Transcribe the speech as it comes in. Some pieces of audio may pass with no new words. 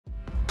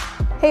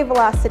Hey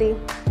Velocity,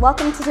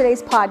 welcome to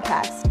today's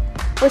podcast.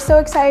 We're so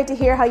excited to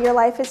hear how your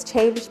life is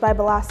changed by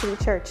Velocity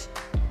Church.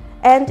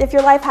 And if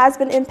your life has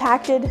been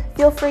impacted,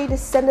 feel free to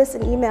send us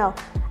an email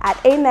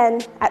at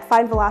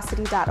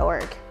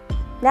amen@findvelocity.org.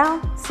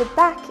 Now, sit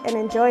back and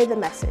enjoy the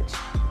message.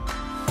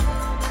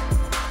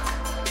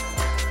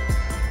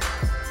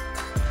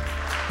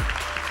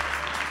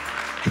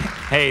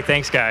 Hey,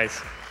 thanks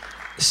guys.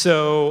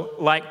 So,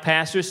 like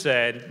Pastor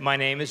said, my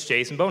name is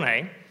Jason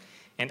Bonet,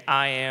 and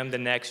I am the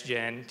Next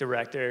Gen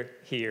Director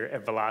here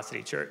at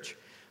Velocity Church.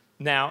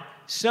 Now,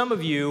 some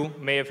of you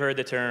may have heard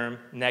the term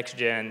Next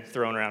Gen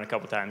thrown around a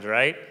couple times,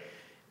 right?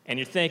 And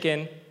you're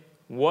thinking,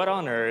 what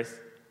on earth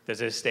does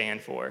this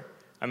stand for?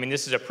 I mean,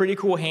 this is a pretty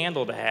cool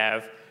handle to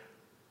have,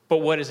 but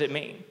what does it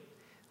mean?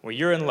 Well,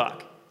 you're in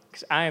luck,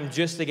 because I am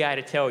just the guy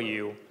to tell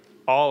you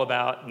all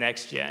about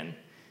Next Gen,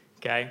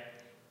 okay?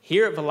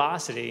 Here at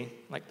Velocity,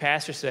 like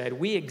Pastor said,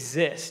 we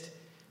exist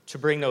to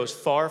bring those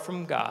far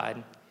from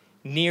God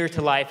near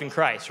to life in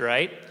Christ,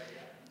 right?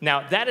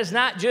 Now, that is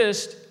not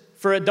just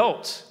for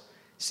adults.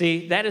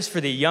 See, that is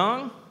for the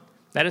young,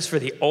 that is for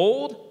the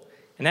old,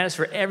 and that is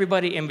for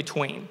everybody in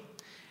between.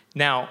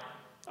 Now,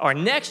 our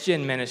Next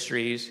Gen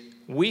ministries,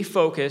 we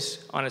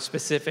focus on a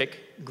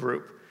specific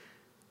group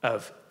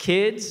of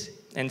kids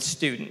and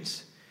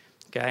students,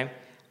 okay?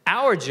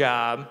 Our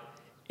job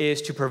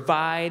is to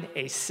provide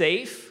a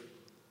safe,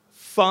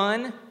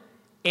 fun,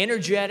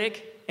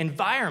 energetic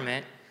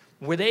environment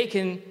where they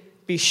can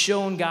be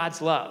shown God's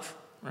love,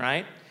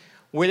 right?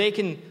 Where they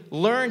can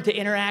learn to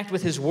interact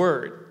with His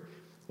Word,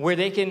 where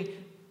they can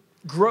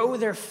grow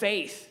their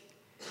faith,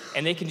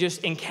 and they can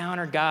just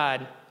encounter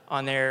God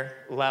on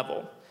their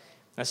level.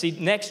 Now, see,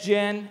 Next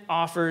Gen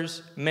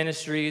offers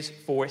ministries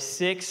for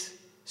 6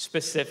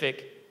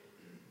 specific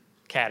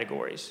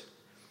categories.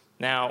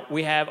 Now,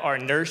 we have our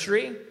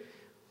nursery.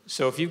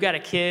 So if you've got a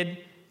kid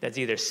that's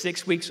either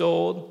 6 weeks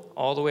old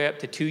all the way up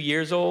to 2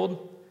 years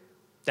old,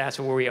 that's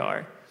where we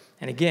are.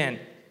 And again,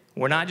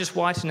 we're not just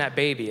watching that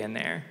baby in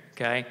there,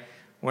 okay?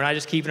 We're not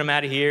just keeping them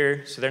out of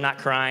here so they're not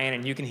crying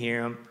and you can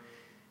hear them.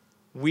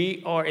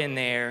 We are in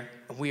there,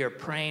 and we are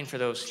praying for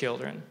those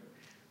children.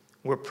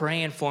 We're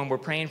praying for them. We're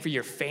praying for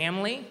your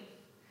family.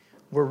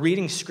 We're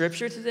reading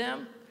scripture to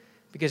them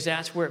because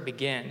that's where it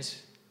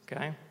begins,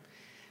 okay?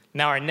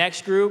 Now, our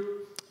next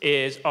group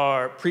is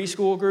our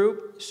preschool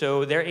group.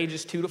 So they're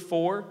ages 2 to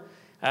 4.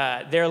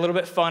 They're a little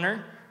bit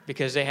funner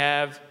because they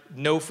have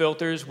no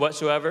filters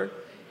whatsoever.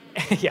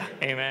 Yeah,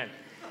 amen.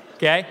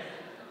 Okay?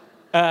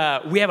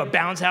 We have a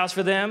bounce house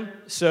for them,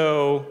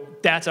 so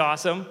that's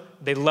awesome.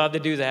 They love to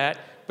do that,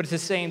 but it's the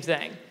same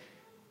thing.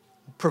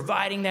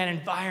 Providing that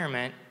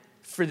environment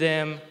for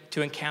them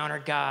to encounter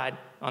God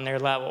on their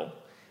level.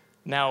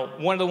 Now,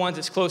 one of the ones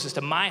that's closest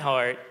to my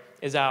heart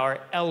is our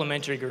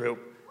elementary group.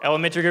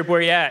 Elementary group, where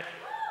you at?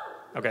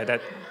 Okay, all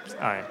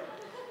right.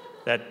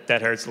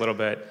 That hurts a little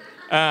bit.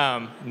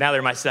 Now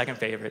they're my second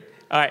favorite.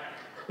 All right,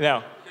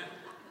 now,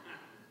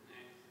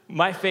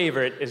 my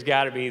favorite has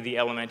got to be the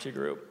elementary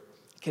group,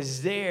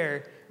 because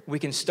there we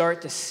can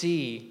start to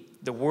see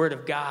the Word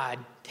of God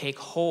take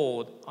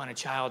hold on a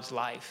child's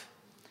life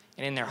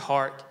and in their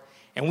heart.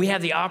 And we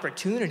have the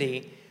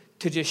opportunity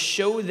to just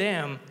show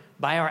them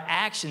by our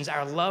actions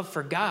our love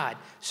for God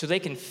so they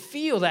can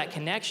feel that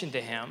connection to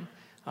Him,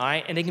 all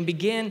right? And they can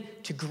begin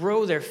to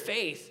grow their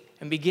faith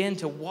and begin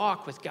to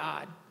walk with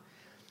God.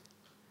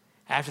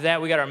 After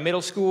that, we got our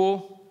middle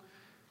school,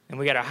 and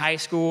we got our high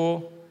school,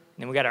 and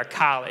then we got our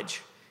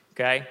college.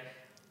 Okay?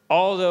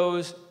 All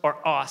those are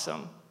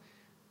awesome.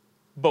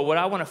 But what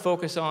I want to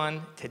focus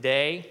on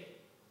today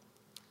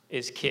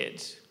is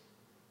kids.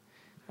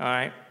 All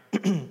right?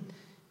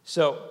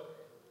 So,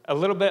 a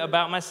little bit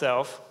about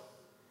myself.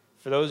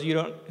 For those of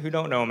you who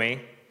don't know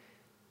me,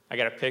 I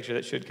got a picture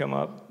that should come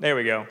up. There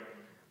we go.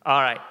 All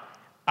right.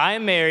 I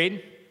am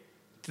married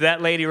to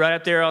that lady right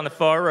up there on the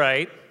far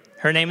right.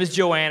 Her name is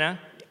Joanna.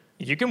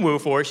 You can woo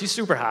for her. She's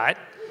super hot.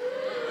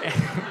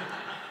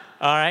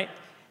 All right?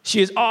 She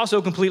is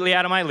also completely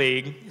out of my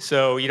league,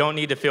 so you don't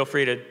need to feel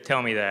free to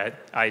tell me that.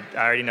 I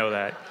already know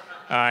that.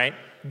 All right?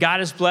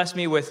 God has blessed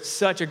me with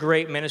such a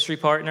great ministry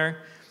partner.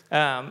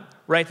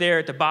 Right there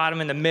at the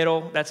bottom in the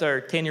middle, that's our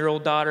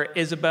 10-year-old daughter,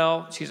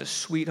 Isabel. She's a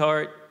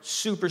sweetheart,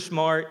 super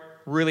smart,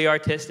 really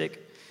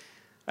artistic.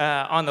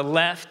 On the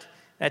left,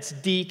 that's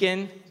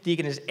Deacon.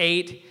 Deacon is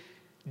 8.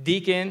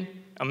 Deacon,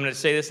 I'm going to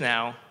say this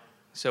now,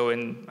 so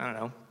in,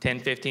 10,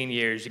 15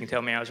 years, you can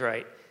tell me I was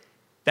right.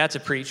 That's a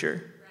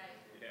preacher.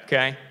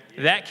 Okay?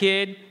 That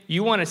kid,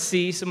 you want to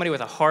see somebody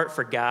with a heart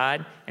for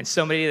God and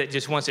somebody that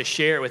just wants to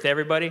share it with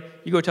everybody,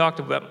 you go talk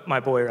to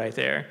my boy right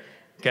there.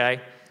 Okay?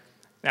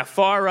 Now,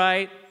 far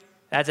right,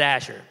 that's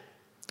Asher.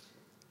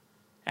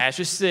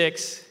 Asher's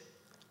 6.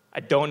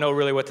 I don't know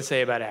really what to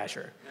say about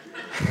Asher.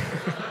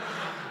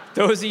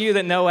 Those of you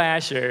that know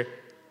Asher,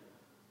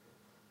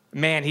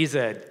 man, he's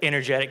an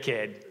energetic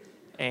kid,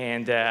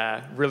 and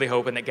really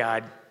hoping that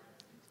God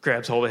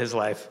grabs hold of his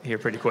life here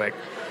pretty quick.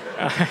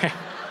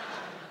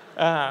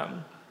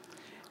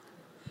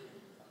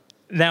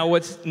 Now,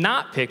 what's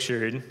not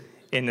pictured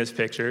in this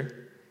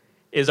picture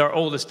is our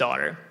oldest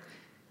daughter.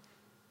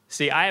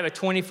 See, I have a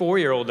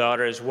 24-year-old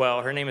daughter as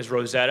well. Her name is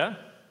Rosetta.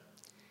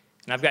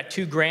 And I've got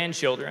 2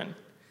 grandchildren,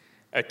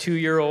 a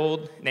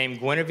 2-year-old named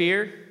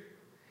Guinevere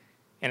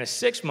and a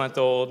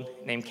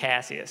 6-month-old named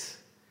Cassius.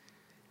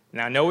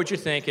 Now, I know what you're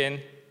thinking.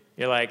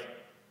 You're like,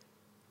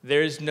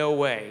 there's no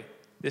way.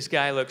 This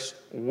guy looks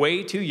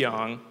way too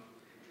young,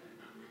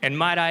 and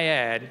might I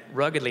add,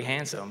 ruggedly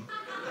handsome,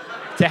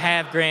 to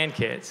have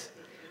grandkids.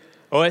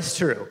 Well, it's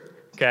true,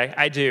 okay?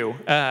 I do.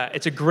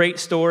 It's a great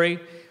story,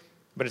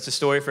 but it's a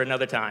story for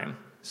another time.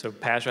 So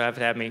Pastor will have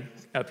to have me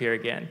up here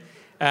again.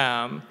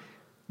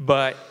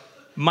 But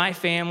my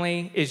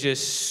family is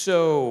just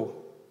so,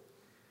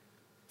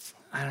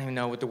 I don't even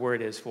know what the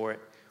word is for it.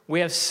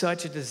 We have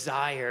such a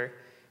desire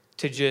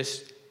to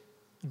just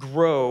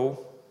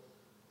grow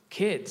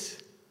kids.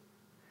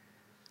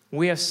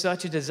 We have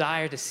such a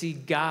desire to see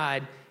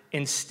God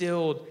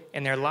instilled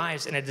in their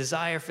lives and a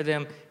desire for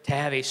them to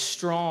have a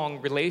strong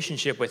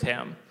relationship with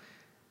Him.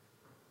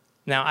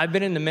 Now, I've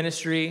been in the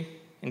ministry,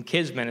 in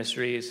kids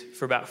ministries,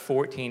 for about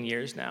 14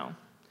 years now.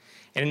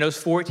 And in those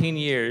 14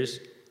 years,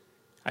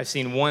 I've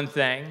seen one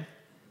thing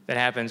that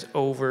happens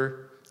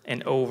over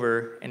and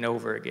over and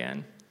over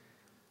again.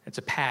 It's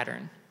a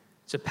pattern.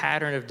 It's a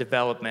pattern of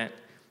development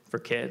for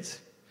kids.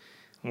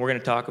 And we're going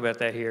to talk about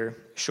that here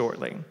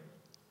shortly.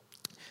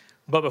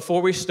 But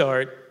before we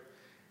start,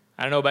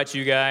 I don't know about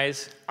you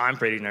guys, I'm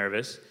pretty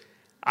nervous.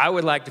 I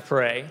would like to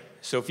pray.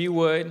 So if you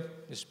would,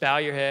 just bow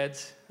your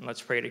heads and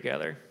let's pray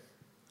together.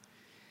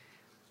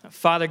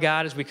 Father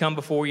God, as we come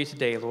before you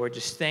today, Lord,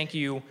 just thank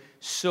you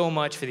so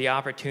much for the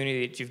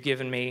opportunity that you've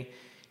given me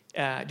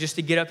just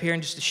to get up here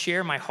and just to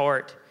share my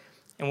heart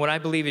and what I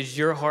believe is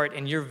your heart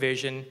and your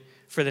vision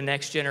for the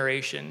next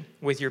generation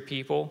with your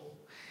people.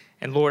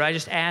 And Lord, I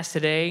just ask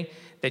today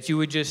that you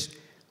would just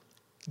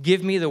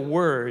give me the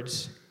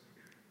words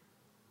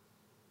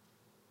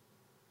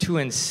to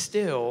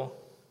instill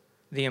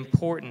the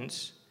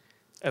importance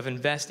of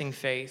investing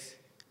faith.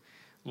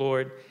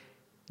 Lord,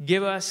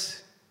 give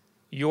us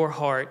your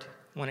heart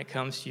when it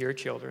comes to your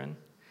children.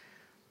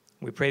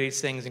 We pray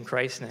these things in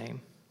Christ's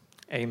name.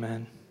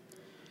 Amen.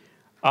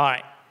 All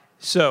right,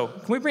 so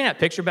can we bring that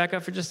picture back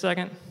up for just a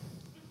second?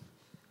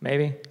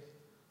 Maybe?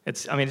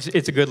 It's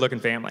a good-looking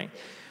family.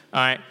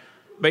 All right,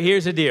 but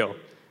here's the deal.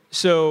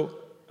 So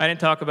I didn't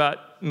talk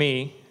about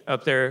me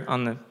up there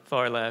on the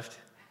far left,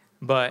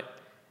 but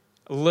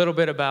a little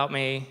bit about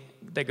me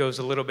that goes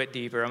a little bit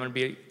deeper. I'm going to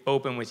be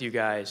open with you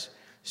guys.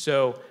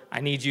 So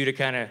I need you to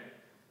kind of,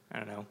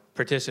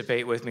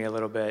 participate with me a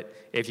little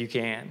bit if you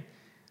can.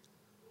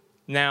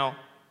 Now,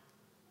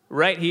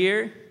 right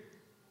here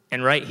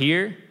and right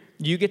here,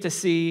 you get to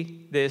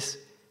see this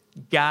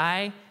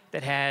guy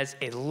that has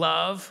a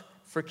love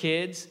for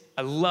kids,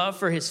 a love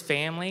for his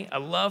family, a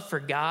love for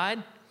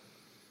God,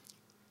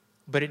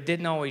 but it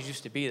didn't always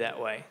used to be that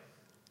way.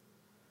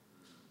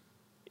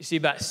 You see,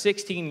 about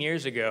 16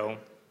 years ago,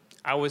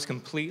 I was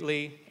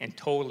completely and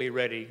totally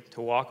ready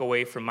to walk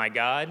away from my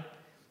God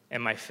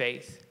and my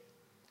faith.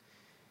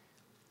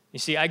 You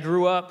see, I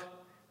grew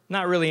up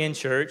not really in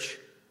church.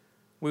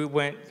 We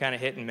went kind of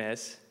hit and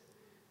miss.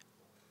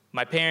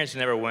 My parents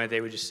never went.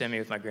 They would just send me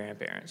with my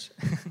grandparents.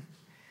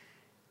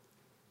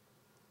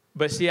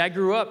 But see, I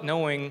grew up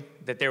knowing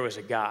that there was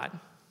a God.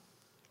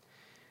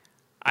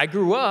 I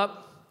grew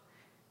up,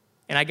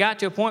 and I got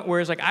to a point where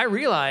it's like I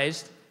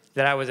realized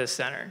that I was a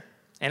sinner.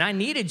 And I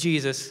needed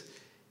Jesus'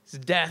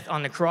 death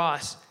on the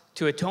cross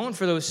to atone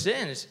for those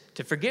sins,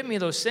 to forgive me of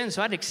those sins.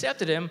 So I'd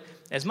accepted him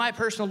as my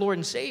personal Lord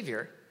and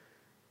Savior.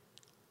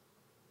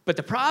 But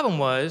the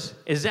problem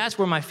is that's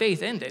where my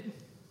faith ended.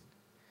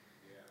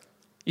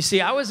 You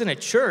see, I was in a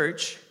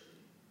church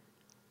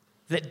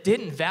that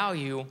didn't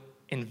value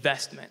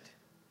investment.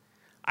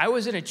 I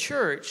was in a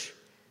church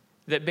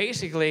that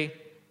basically,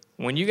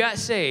 when you got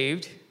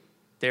saved,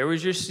 there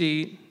was your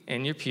seat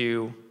and your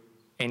pew,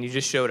 and you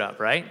just showed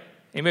up, right?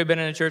 Anybody been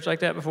in a church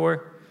like that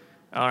before?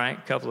 All right,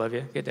 a couple of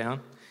you, get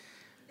down.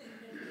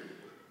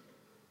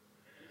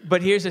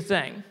 But here's the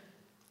thing.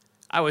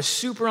 I was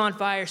super on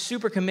fire,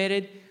 super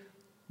committed,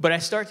 but I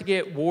start to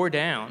get wore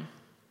down.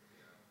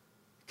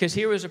 Because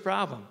here was the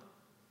problem.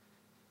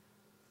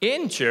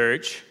 In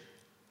church,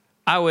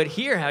 I would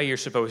hear how you're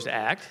supposed to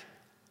act.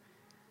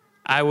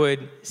 I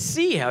would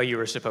see how you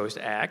were supposed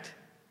to act.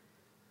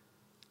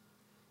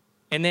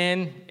 And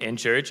then in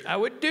church, I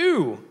would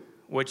do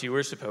what you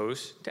were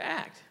supposed to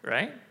act,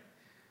 right?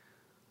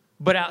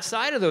 But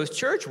outside of those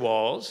church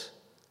walls,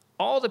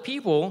 all the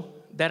people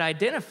that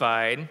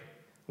identified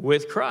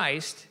with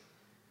Christ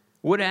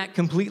would act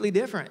completely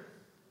different.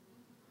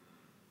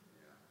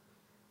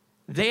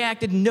 They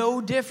acted no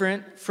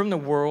different from the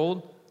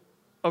world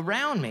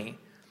around me.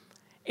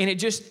 And it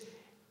just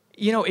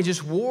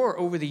wore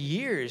over the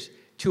years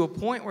to a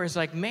point where it's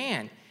like,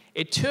 man,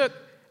 it took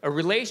a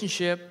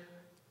relationship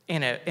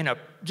and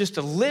just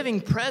a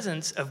living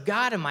presence of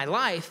God in my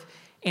life,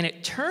 and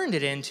it turned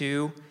it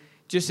into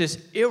just this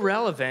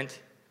irrelevant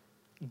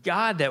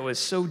God that was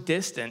so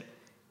distant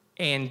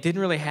and didn't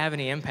really have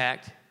any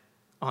impact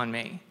on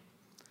me.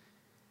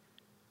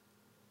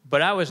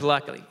 But I was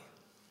lucky.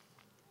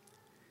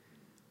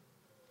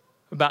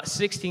 about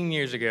 16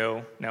 years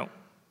ago,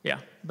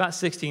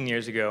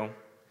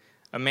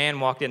 a man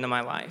walked into my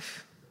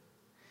life.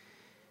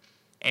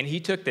 And he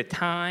took the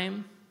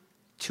time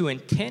to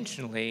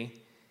intentionally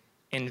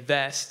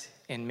invest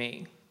in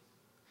me.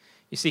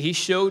 You see, he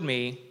showed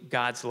me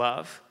God's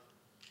love.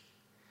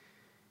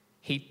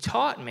 He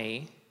taught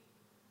me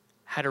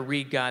how to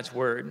read God's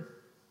word.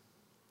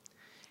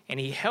 And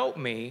he helped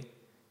me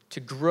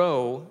to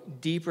grow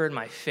deeper in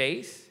my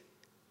faith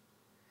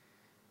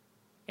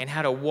and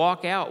how to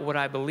walk out what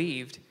I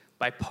believed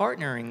by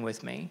partnering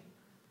with me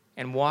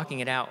and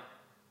walking it out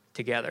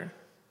together.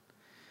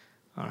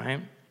 All right?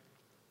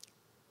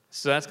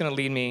 So that's going to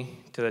lead me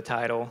to the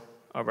title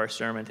of our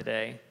sermon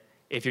today.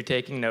 If you're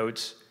taking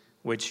notes,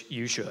 which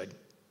you should,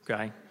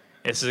 okay?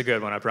 This is a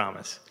good one, I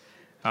promise.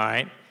 All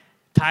right?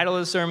 Title of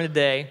the sermon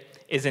today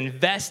is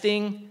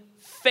Investing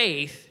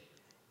Faith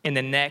in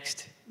the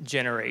Next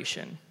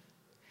Generation.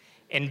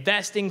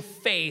 Investing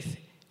faith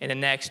in the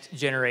next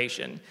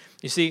generation.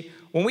 You see,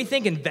 when we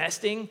think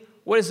investing,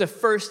 what is the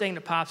first thing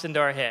that pops into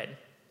our head?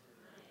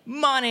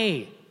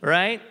 Money,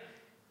 right?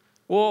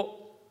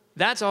 Well,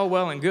 that's all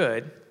well and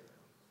good,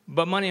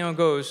 but money only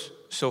goes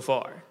so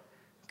far,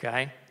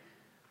 okay?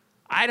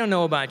 I don't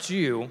know about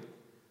you,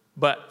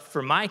 but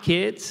for my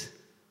kids,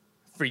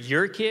 for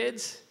your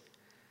kids,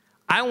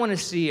 I want to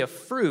see a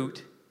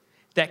fruit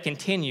that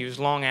continues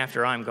long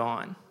after I'm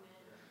gone,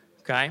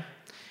 okay?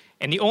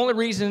 And the only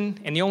reason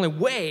and the only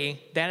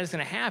way that is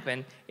going to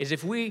happen is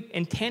if we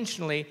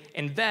intentionally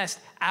invest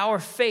our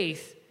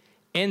faith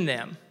in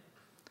them.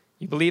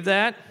 You believe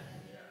that?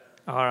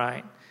 All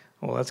right.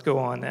 Well, let's go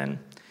on then.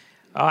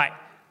 All right.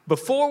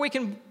 Before we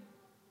can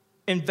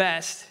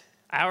invest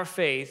our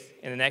faith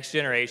in the next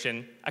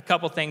generation, a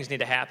couple things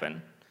need to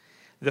happen.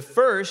 The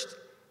first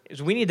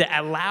is we need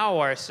to allow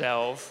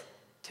ourselves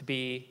to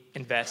be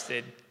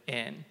invested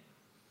in.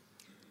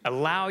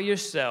 Allow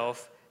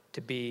yourself to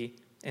be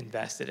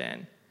invested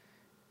in.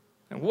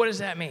 And what does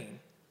that mean?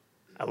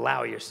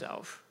 Allow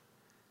yourself.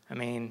 I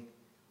mean,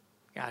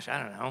 gosh,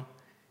 I don't know.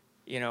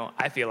 You know,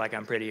 I feel like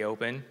I'm pretty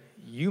open.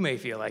 You may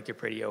feel like you're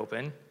pretty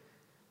open.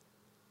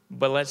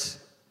 But let's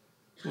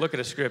look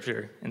at a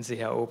scripture and see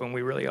how open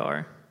we really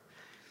are.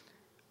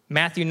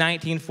 Matthew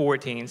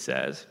 19:14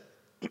 says,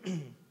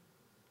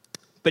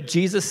 "But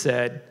Jesus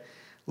said,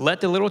 'Let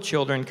the little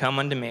children come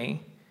unto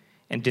me,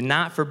 and do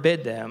not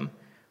forbid them,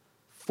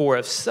 for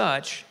of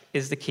such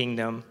is the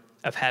kingdom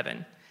of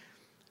heaven.'"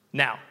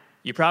 Now,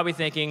 you're probably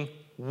thinking,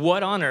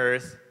 what on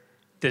earth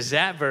does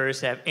that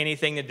verse have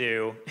anything to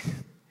do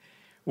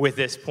with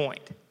this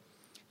point?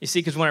 You see,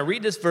 because when I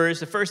read this verse,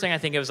 the first thing I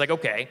think of is like,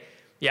 okay,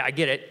 yeah, I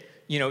get it.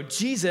 You know,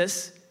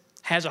 Jesus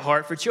has a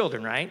heart for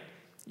children, right?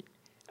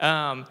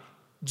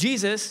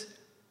 Jesus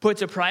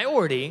puts a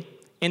priority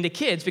into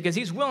kids because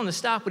he's willing to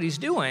stop what he's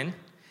doing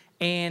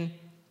and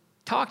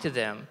talk to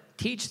them,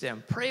 teach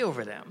them, pray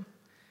over them.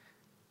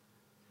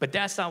 But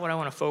that's not what I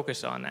want to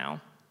focus on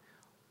now.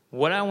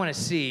 What I want to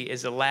see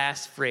is the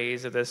last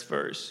phrase of this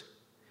verse.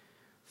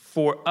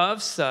 "For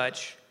of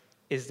such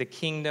is the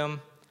kingdom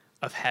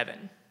of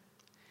heaven."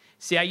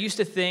 See, I used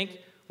to think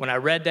when I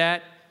read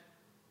that,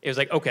 it was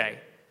like, okay,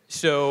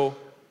 so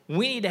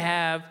we need to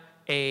have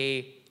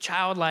a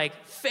childlike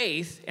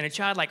faith and a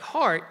childlike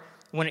heart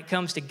when it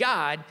comes to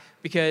God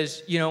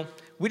because, you know,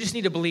 we just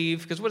need to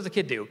believe, because what does a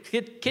kid do?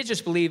 Kids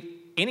just believe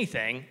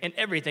anything and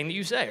everything that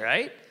you say,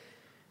 right?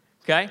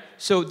 Okay?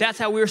 So that's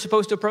how we were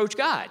supposed to approach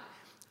God.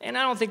 And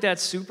I don't think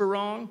that's super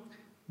wrong,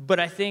 but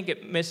I think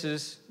it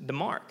misses the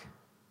mark.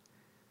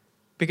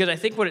 Because I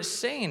think what it's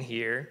saying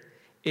here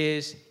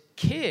is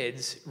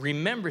kids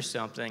remember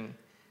something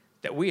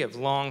that we have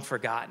long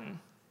forgotten.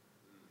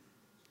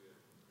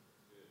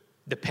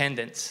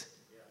 Dependence.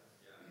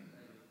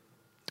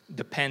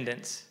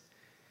 Dependence.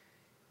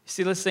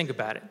 See, let's think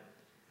about it.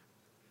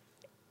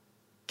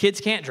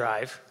 Kids can't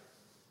drive.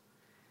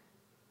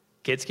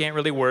 Kids can't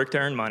really work to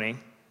earn money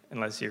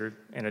unless you're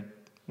in a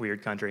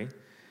weird country.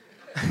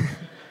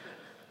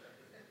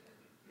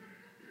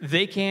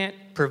 They can't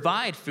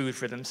provide food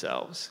for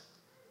themselves.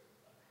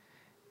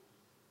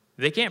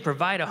 They can't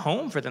provide a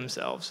home for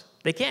themselves.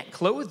 They can't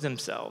clothe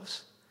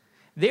themselves.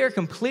 They are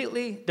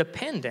completely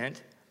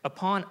dependent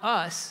upon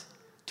us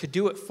to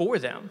do it for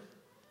them.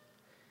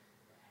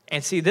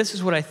 And see, this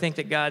is what I think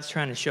that God's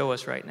trying to show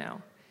us right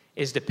now,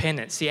 is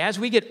dependence. See, as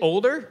we get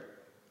older,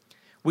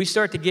 we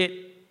start to get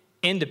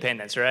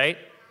independence, right?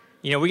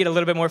 You know, we get a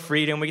little bit more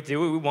freedom. We get to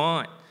do what we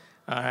want,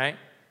 all right?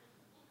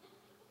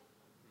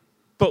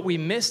 But we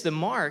miss the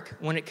mark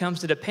when it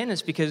comes to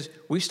dependence because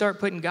we start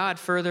putting God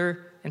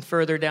further and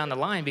further down the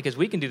line because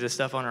we can do this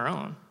stuff on our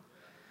own.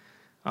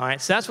 All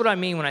right, so that's what I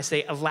mean when I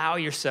say allow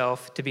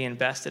yourself to be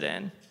invested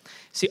in.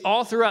 See,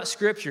 all throughout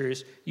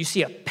scriptures, you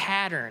see a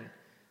pattern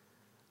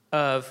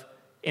of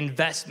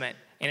investment,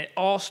 and it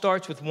all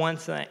starts with one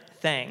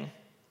thing,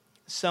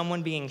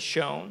 someone being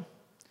shown.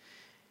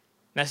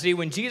 Now, see,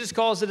 when Jesus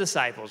calls the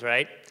disciples,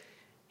 right,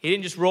 he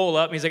didn't just roll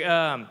up and he's like,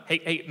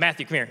 hey,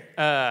 Matthew, come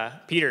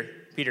here.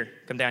 Peter,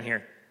 come down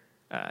here.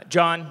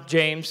 John,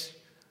 James,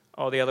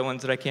 all the other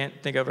ones that I can't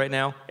think of right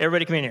now.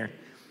 Everybody come in here.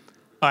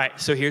 All right,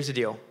 so here's the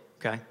deal,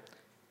 okay?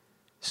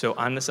 So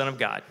I'm the Son of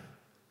God.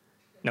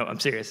 No, I'm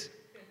serious.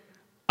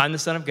 I'm the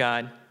Son of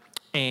God,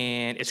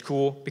 and it's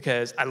cool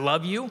because I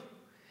love you,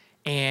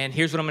 and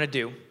here's what I'm going to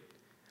do.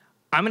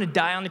 I'm going to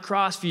die on the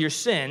cross for your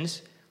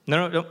sins.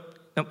 No,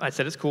 I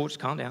said it's cool.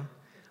 Just calm down.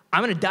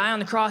 I'm going to die on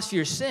the cross for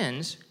your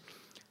sins.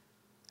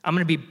 I'm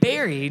going to be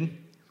buried,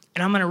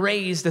 and I'm going to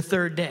raise the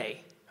third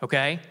day,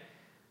 okay?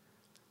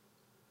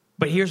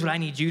 But here's what I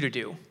need you to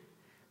do.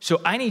 So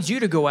I need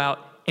you to go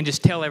out and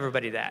just tell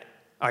everybody that.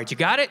 All right, you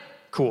got it?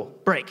 Cool.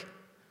 Break.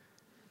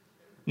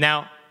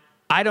 Now,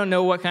 I don't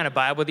know what kind of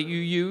Bible that you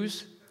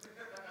use,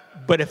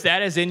 but if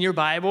that is in your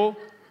Bible,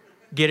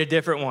 get a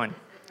different one,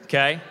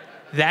 okay?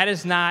 That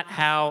is not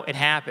how it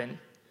happened.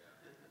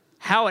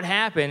 How it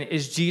happened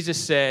is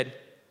Jesus said,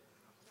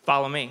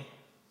 follow me.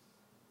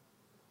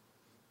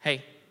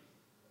 Hey,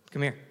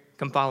 come here.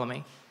 Come follow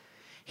me.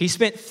 He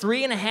spent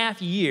 3.5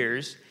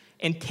 years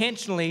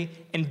intentionally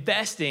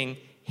investing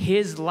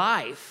his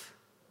life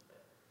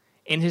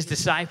in his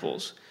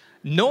disciples,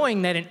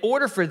 knowing that in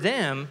order for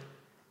them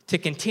to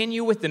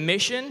continue with the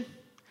mission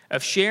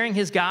of sharing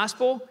his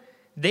gospel,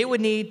 they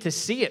would need to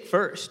see it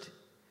first.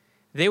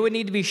 They would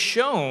need to be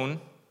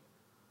shown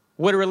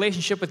what a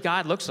relationship with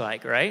God looks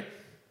like, right?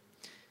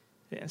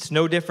 It's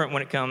no different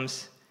when it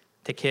comes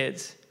to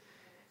kids.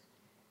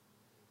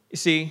 You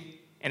see,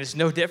 and it's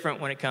no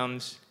different when it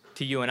comes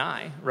to you and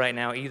I right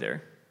now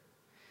either.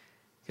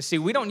 Because see,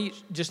 we don't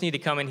just need to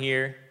come in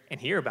here and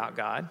hear about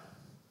God.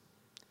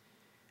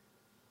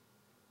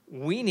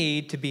 We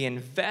need to be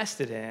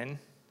invested in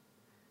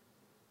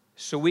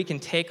so we can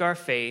take our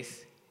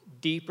faith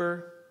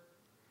deeper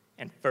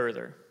and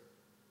further.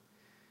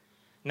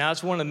 Now,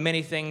 it's one of the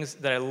many things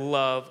that I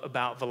love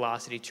about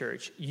Velocity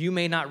Church. You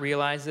may not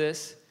realize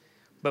this,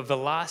 but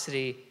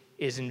Velocity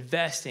is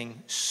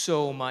investing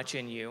so much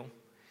in you.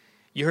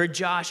 You heard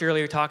Josh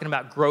earlier talking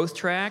about Growth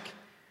Track.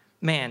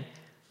 Man,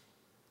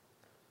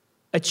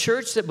 a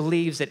church that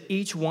believes that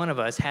each one of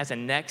us has a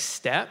next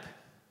step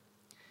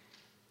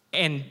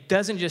and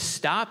doesn't just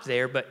stop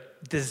there,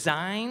 but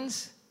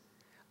designs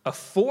a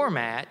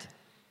format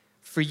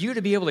for you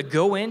to be able to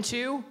go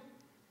into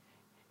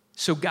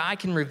so God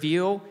can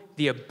reveal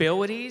the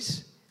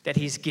abilities that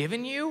he's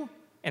given you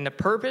and the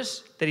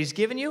purpose that he's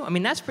given you. I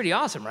mean, that's pretty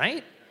awesome,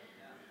 right?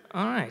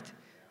 All right.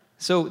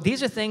 So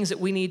these are things that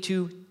we need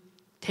to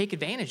take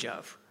advantage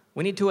of.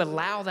 We need to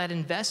allow that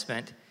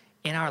investment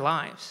in our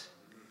lives.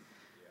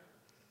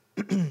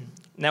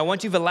 Now,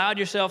 once you've allowed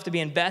yourself to be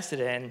invested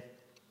in,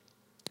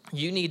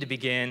 you need to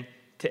begin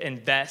to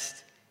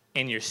invest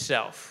in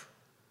yourself.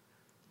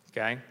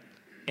 Okay?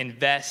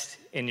 Invest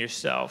in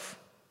yourself.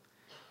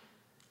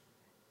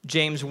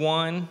 James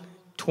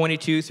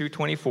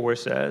 1:22-24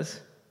 says,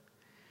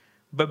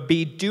 "But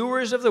be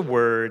doers of the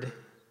word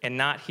and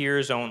not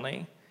hearers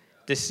only,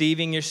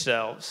 deceiving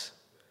yourselves.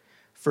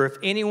 For if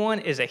anyone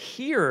is a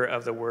hearer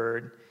of the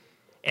word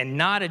and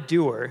not a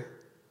doer,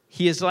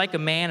 he is like a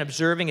man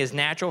observing his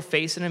natural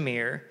face in a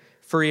mirror,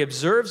 for he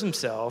observes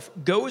himself,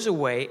 goes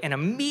away, and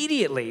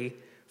immediately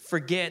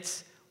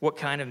forgets what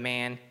kind of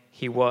man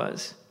he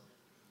was."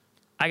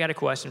 I got a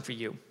question for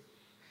you.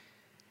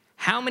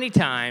 How many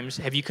times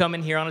have you come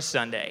in here on a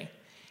Sunday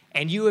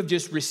and you have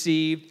just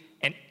received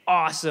an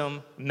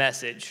awesome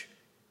message?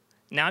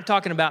 Now I'm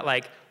talking about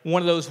like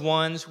one of those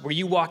ones where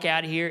you walk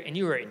out of here and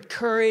you are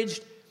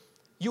encouraged,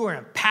 you are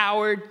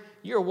empowered,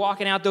 you're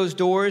walking out those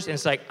doors and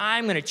it's like,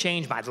 I'm going to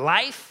change my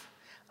life.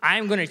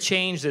 I'm going to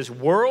change this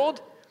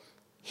world.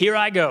 Here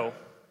I go.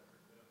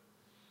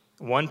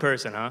 One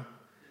person, huh?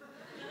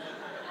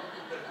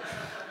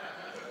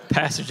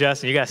 Pastor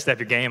Justin, you got to step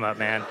your game up,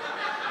 man.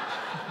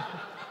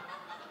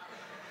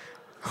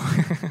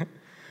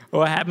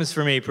 Well, it happens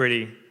for me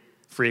pretty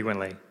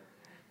frequently.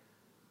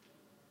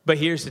 But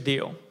here's the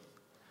deal.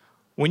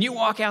 When you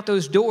walk out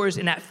those doors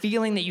and that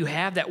feeling that you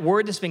have, that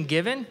word that's been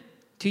given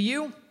to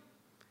you,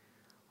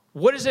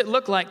 what does it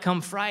look like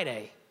come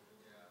Friday?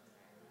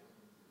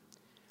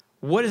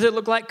 What does it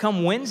look like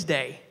come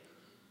Wednesday?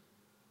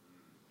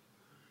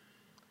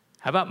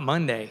 How about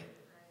Monday?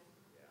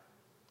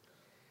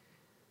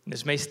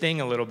 This may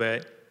sting a little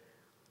bit.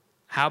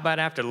 How about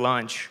after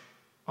lunch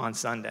on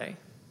Sunday?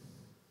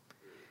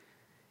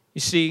 You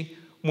see,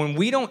 when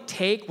we don't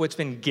take what's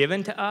been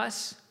given to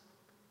us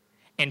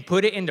and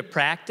put it into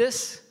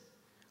practice,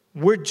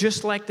 we're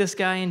just like this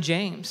guy in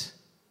James.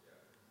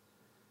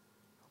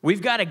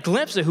 We've got a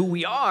glimpse of who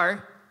we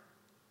are,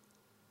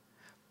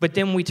 but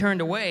then we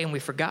turned away and we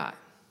forgot.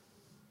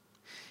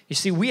 You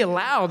see, we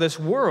allow this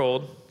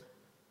world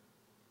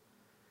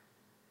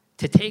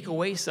to take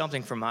away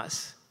something from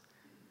us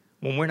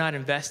when we're not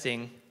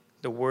investing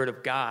the Word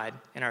of God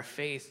and our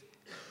faith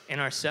in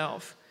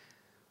ourselves.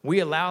 We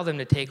allow them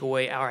to take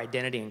away our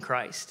identity in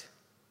Christ.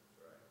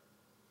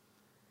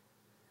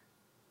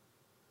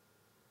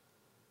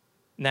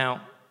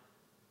 Now,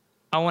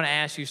 I want to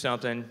ask you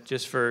something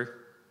just for,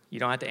 you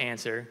don't have to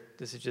answer.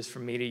 This is just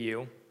from me to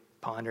you.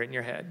 Ponder it in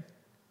your head.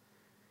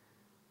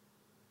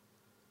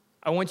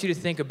 I want you to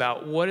think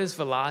about, what is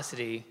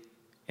Velocity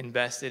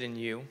invested in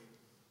you?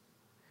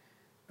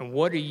 And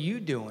what are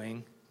you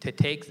doing to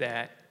take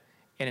that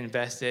and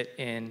invest it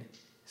in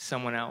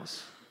someone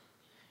else?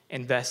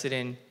 Invest it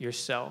in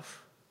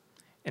yourself.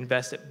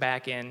 Invest it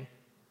back in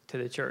to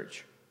the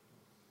church.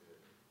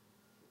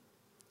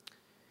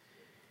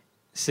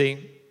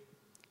 See,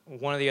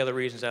 one of the other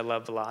reasons I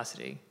love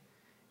Velocity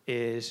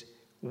is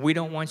we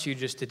don't want you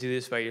just to do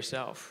this by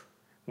yourself.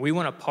 We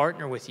want to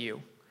partner with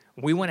you.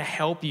 We want to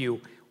help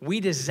you.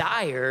 We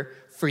desire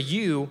for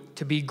you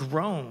to be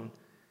grown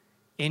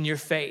in your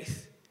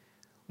faith.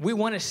 We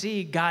want to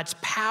see God's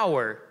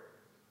power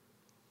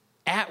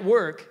at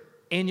work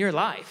in your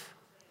life.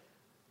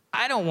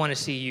 I don't want to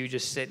see you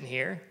just sitting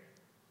here.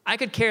 I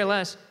could care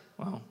less.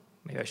 Well,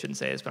 maybe I shouldn't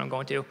say this, but I'm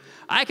going to.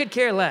 I could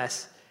care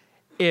less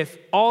if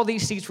all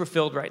these seats were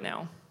filled right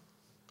now.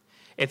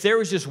 If there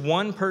was just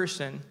one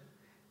person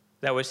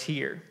that was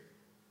here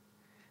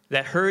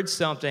that heard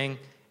something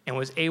and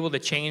was able to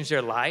change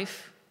their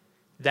life,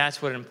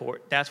 that's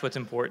what's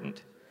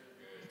important.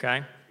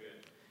 Okay?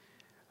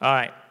 All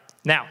right.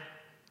 Now,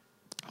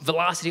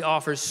 Velocity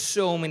offers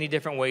so many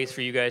different ways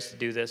for you guys to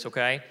do this,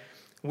 okay?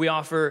 We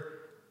offer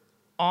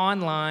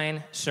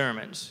online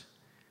sermons.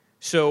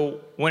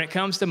 So when it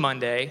comes to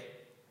Monday,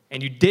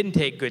 and you didn't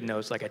take good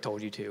notes like I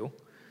told you to,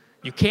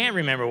 you can't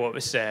remember what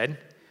was said,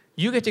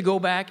 you get to go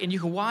back and you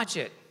can watch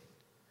it.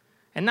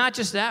 And not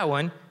just that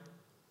one,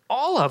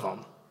 all of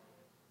them.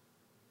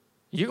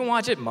 You can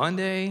watch it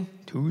Monday,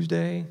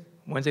 Tuesday,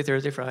 Wednesday,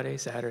 Thursday, Friday,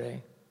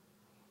 Saturday,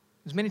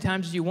 as many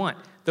times as you want.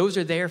 Those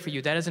are there for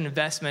you. That is an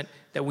investment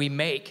that we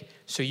make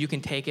so you can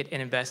take it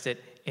and invest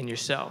it in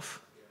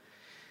yourself.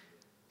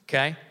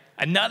 Okay?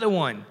 Another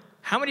one.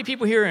 How many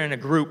people here are in a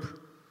group?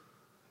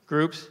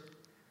 Groups?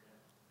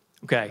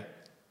 Okay.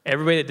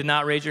 Everybody that did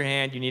not raise your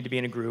hand, you need to be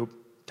in a group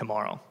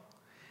tomorrow.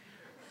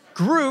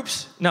 I'm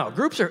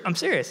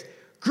serious.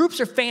 Groups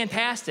are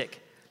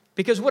fantastic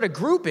because what a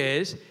group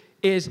is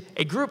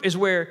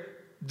where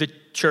the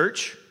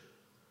church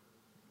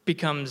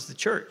becomes the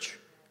church.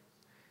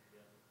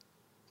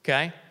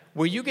 Okay?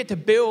 Where you get to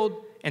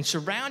build and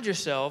surround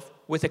yourself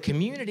with a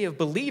community of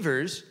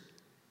believers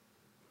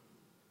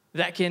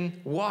that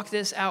can walk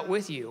this out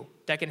with you,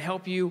 that can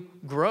help you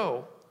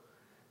grow,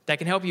 that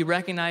can help you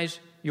recognize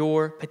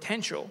your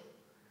potential.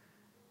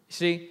 You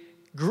see,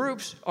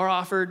 groups are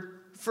offered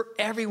for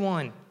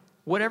everyone.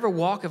 Whatever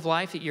walk of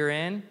life that you're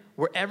in,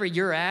 wherever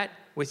you're at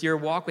with your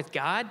walk with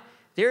God,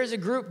 there is a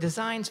group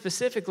designed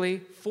specifically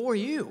for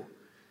you.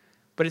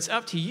 But it's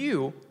up to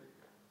you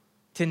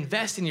to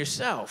invest in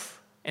yourself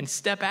and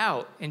step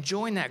out and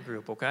join that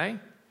group, okay?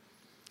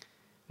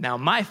 Now,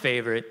 my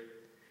favorite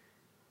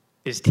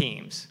is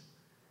teams,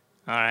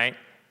 all right?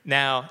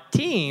 Now,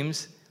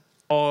 teams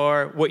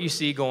are what you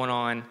see going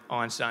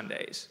on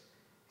Sundays,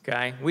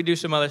 okay? We do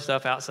some other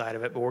stuff outside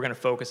of it, but we're going to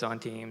focus on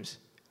teams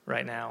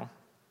right now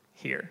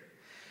here.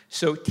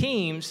 So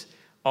teams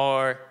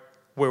are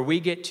where we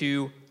get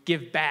to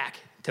give back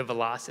to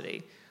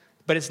Velocity.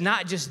 But it's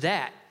not just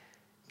that,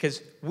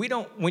 because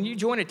when you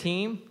join a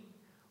team,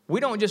 we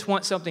don't just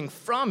want something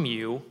from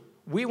you,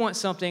 we want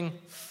something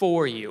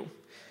for you.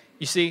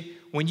 You see,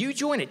 when you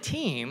join a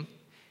team,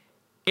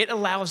 it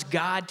allows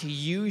God to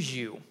use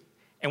you.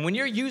 And when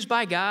you're used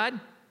by God,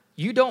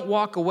 you don't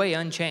walk away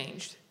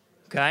unchanged,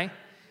 okay?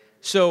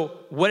 So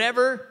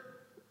whatever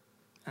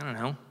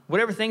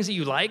things that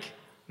you like,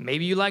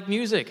 maybe you like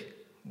music,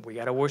 we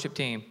got a worship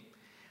team.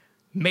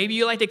 Maybe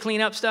you like to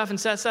clean up stuff and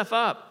set stuff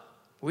up,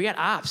 we got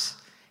ops.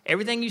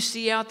 Everything you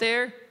see out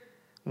there,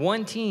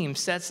 one team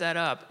sets that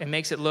up and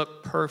makes it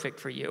look perfect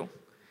for you.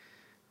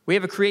 We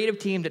have a creative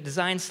team that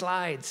designs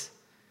slides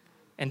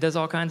and does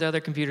all kinds of other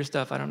computer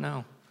stuff, I don't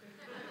know.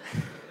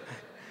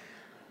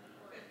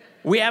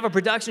 We have a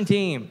production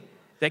team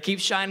that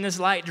keeps shining this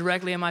light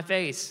directly in my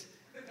face.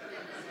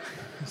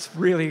 It's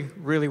really,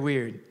 really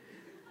weird.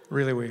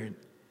 Really weird,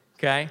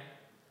 okay?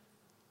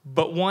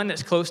 But one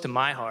that's close to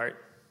my heart,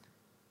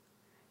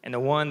 and the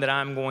one that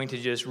I'm going to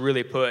just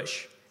really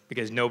push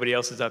because nobody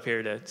else is up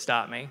here to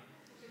stop me,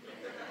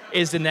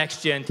 is the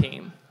Next Gen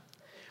team.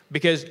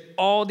 Because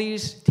all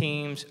these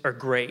teams are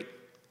great,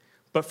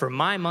 but for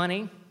my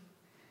money,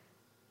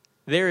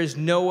 there is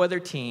no other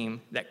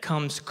team that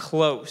comes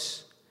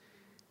close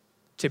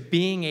to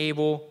being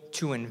able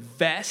to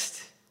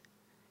invest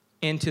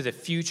into the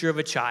future of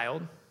a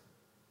child.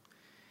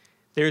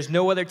 There's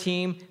no other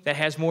team that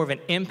has more of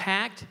an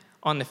impact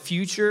on the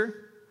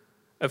future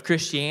of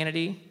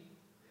Christianity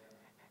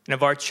and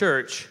of our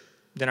church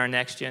than our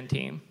Next Gen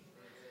team.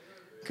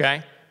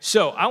 Okay?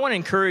 So I want to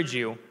encourage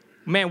you,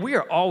 man, we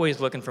are always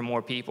looking for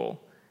more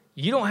people.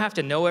 You don't have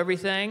to know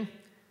everything.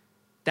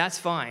 That's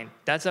fine.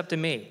 That's up to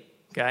me.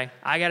 Okay?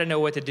 I got to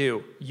know what to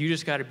do. You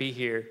just got to be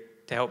here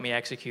to help me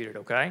execute it,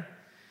 okay?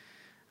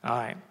 All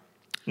right.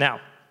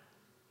 Now,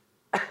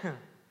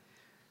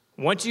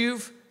 once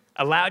you've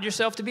allowed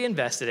yourself to be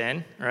invested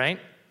in, right?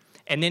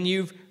 And then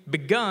you've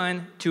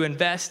begun to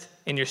invest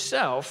in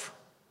yourself.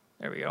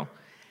 There we go.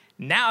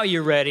 Now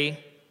you're ready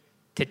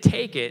to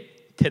take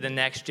it to the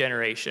next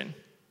generation.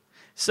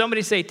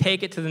 Somebody say,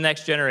 take it to the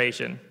next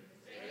generation.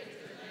 Take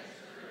it to the next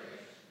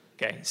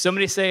generation. Okay.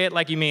 Somebody say it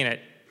like you mean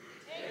it.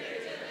 Take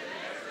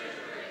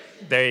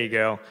There you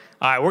go.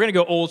 All right, we're going to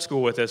go old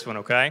school with this one,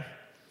 okay?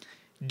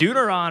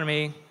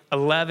 Deuteronomy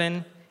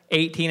 11,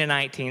 18, and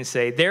 19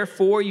 say,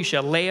 "Therefore you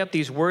shall lay up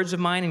these words of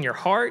mine in your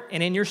heart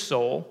and in your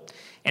soul,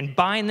 and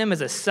bind them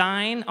as a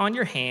sign on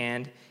your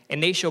hand,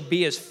 and they shall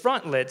be as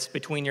frontlets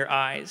between your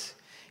eyes.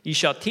 You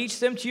shall teach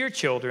them to your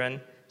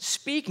children,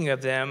 speaking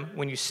of them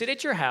when you sit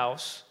at your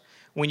house,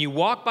 when you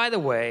walk by the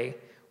way,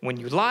 when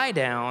you lie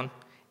down,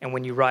 and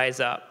when you rise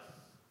up."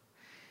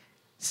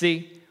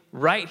 See,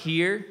 right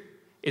here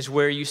is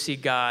where you see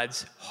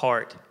God's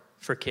heart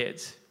for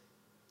kids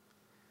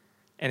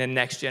and the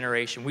next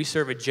generation. We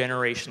serve a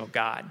generational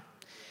God.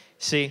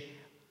 See,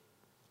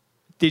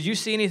 did you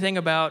see anything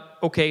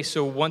about, okay,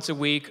 so once a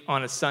week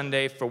on a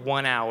Sunday for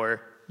 1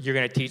 hour, you're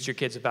going to teach your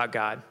kids about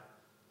God?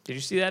 Did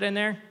you see that in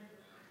there?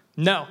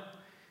 No.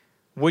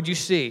 What'd you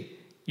see?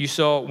 You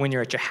saw when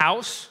you're at your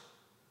house,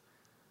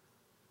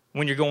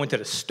 when you're going to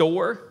the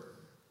store,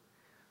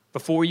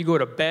 before you go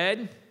to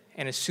bed,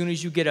 and as soon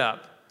as you get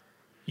up,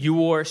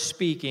 you are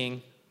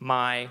speaking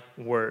my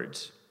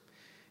words.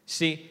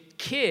 See,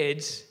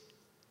 kids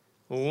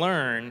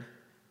learn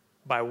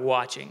by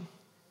watching.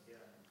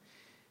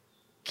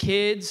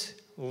 Kids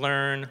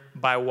learn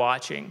by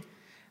watching.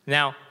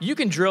 Now, you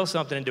can drill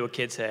something into a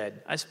kid's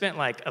head. I spent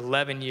like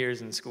 11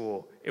 years in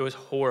school. It was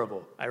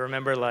horrible. I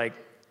remember like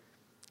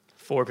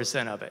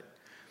 4% of it.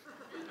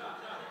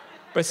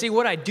 But see,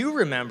 what I do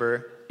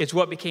remember is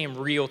what became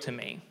real to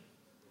me.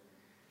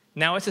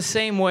 Now, it's the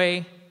same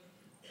way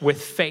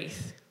with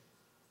faith.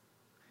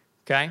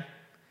 Okay?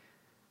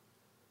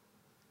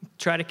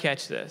 Try to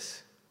catch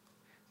this.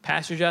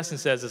 Pastor Justin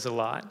says this a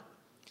lot.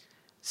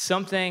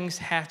 Some things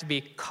have to be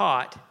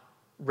caught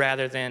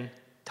rather than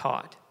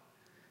taught.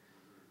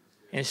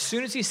 And as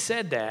soon as he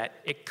said that,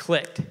 it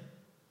clicked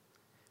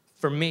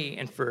for me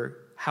and for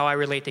how I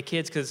relate to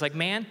kids. Because it's like,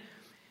 man,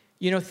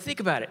 think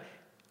about it.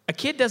 A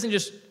kid doesn't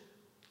just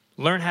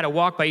learn how to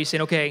walk by you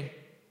saying, okay,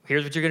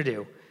 here's what you're going to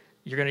do.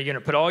 You're going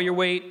to put all your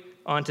weight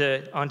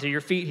onto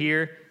your feet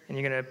here, and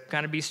you're going to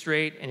kind of be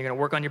straight, and you're going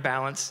to work on your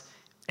balance,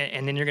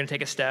 and then you're going to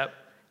take a step,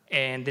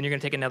 and then you're going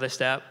to take another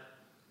step.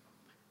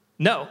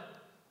 No.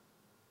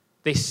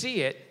 They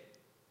see it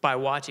by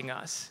watching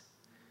us,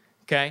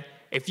 okay?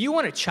 If you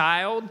want a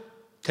child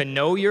to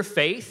know your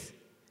faith,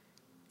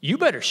 you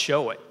better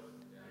show it.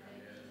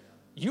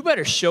 You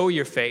better show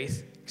your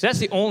faith, because that's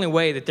the only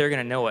way that they're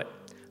going to know it.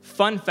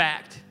 Fun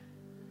fact,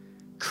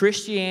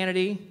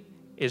 Christianity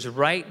is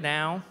right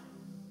now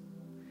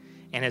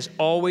and has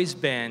always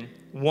been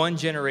one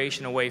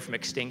generation away from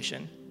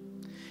extinction.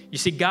 You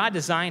see, God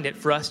designed it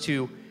for us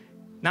to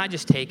not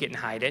just take it and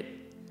hide it,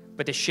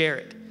 but to share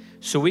it.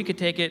 So we could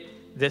take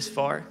it this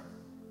far,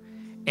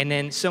 and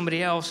then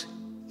somebody else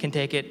can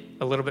take it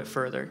a little bit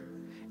further,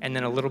 and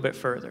then a little bit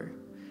further.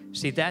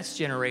 See, that's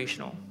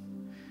generational.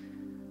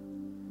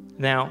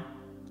 Now,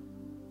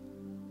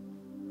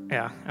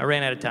 I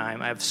ran out of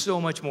time. I have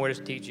so much more to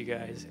teach you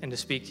guys and to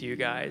speak to you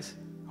guys.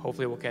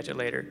 Hopefully we'll catch it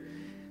later.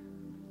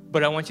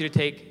 But I want you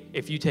to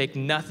if you take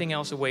nothing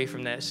else away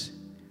from this,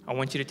 I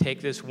want you to take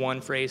this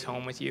one phrase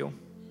home with you,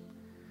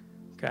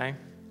 okay?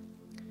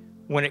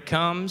 When it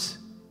comes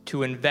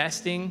to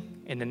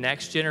investing in the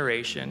next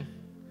generation,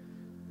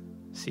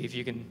 see if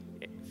you can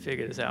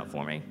figure this out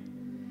for me.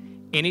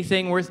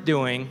 Anything worth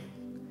doing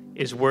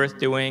is worth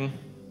doing.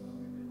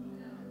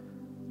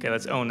 Okay,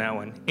 let's own that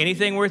one.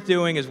 Anything worth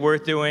doing is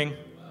worth doing.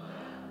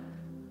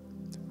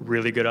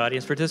 Really good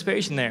audience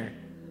participation there.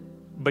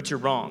 But you're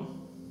wrong.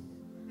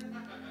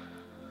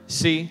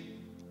 See,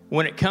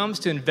 when it comes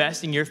to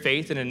investing your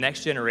faith in the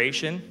next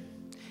generation,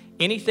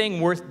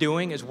 anything worth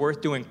doing is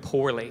worth doing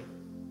poorly.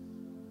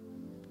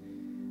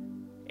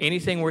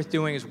 Anything worth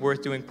doing is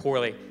worth doing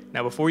poorly.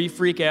 Now, before you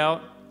freak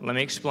out, let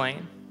me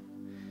explain.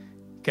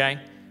 Okay?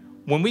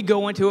 When we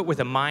go into it with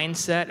a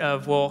mindset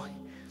of, well,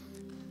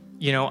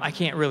 I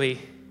can't really,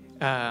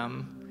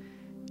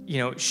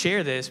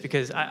 share this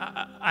because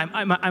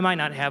I might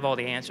not have all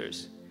the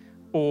answers.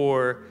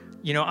 Or,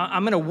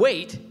 I'm going to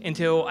wait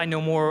until I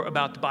know more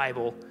about the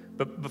Bible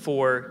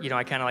before,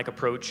 I kind of like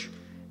approach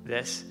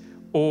this.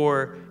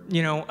 Or,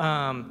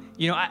 I'm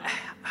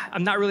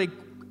not really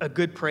a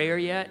good prayer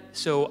yet,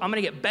 so I'm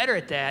going to get better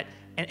at that,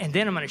 and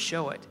then I'm going to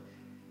show it.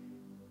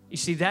 You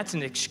see, that's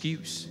an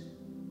excuse.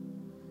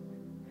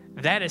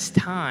 That is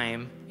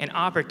time and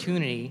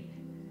opportunity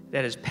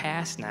that is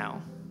past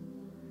now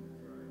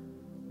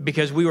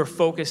because we were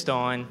focused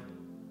on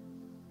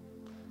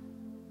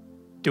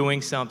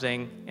doing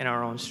something in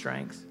our own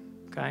strength,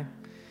 okay?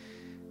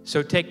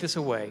 So take this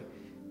away.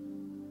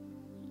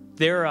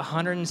 There are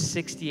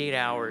 168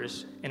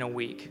 hours in a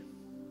week.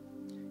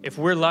 If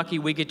we're lucky,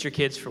 we get your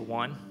kids for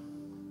one.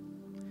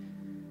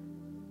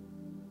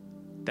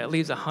 That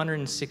leaves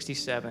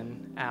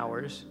 167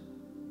 hours.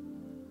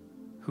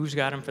 Who's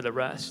got them for the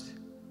rest?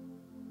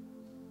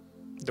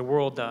 The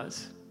world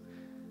does.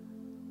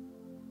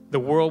 The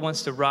world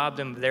wants to rob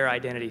them of their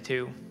identity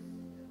too.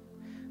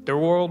 The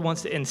world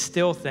wants to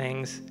instill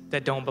things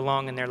that don't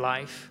belong in their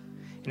life.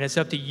 And it's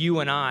up to you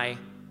and I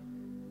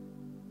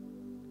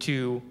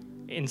to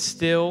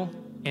instill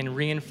and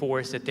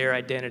reinforce that their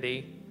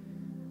identity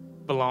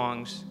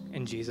belongs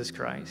in Jesus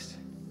Christ.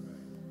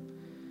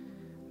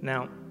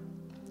 Now,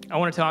 I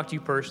want to talk to you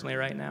personally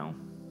right now.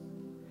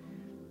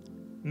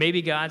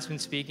 Maybe God's been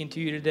speaking to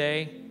you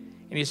today,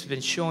 and he's been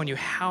showing you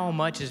how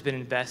much has been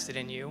invested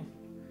in you.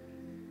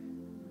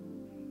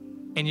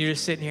 And you're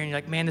just sitting here and you're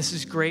like, man, this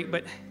is great,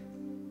 but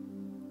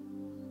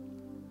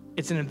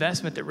it's an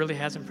investment that really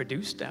hasn't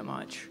produced that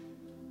much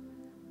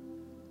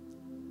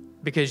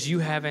because you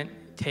haven't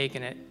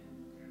taken it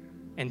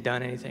and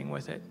done anything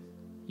with it.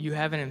 You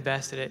haven't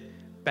invested it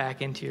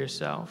back into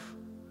yourself.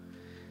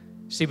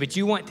 See, but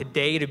you want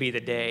today to be the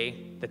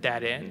day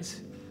that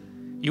ends.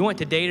 You want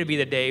today to be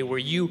the day where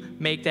you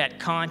make that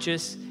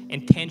conscious,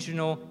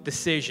 intentional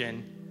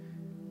decision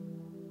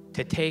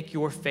to take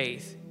your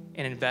faith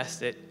and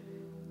invest it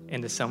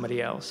into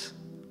somebody else.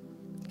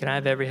 Can I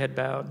have every head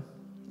bowed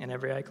and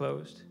every eye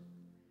closed?